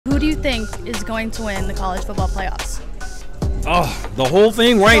you think is going to win the college football playoffs? Oh, the whole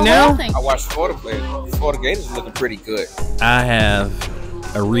thing right now? I watched Florida play. Florida Gators looking pretty good. I have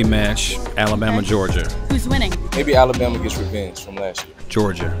a rematch, Alabama-Georgia. Who's winning? Maybe Alabama gets revenge from last year.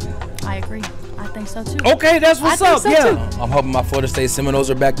 Georgia. I agree. I think so too. Okay, that's what's up. Yeah. I'm hoping my Florida State Seminoles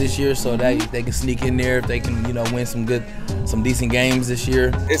are back this year, so that they can sneak in there if they can, win some decent games this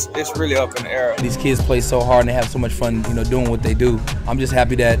year. It's really up in the air. These kids play so hard and they have so much fun, doing what they do. I'm just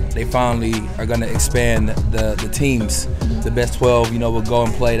happy that they finally are going to expand the teams. The best 12, will go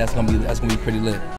and play. That's gonna be pretty lit.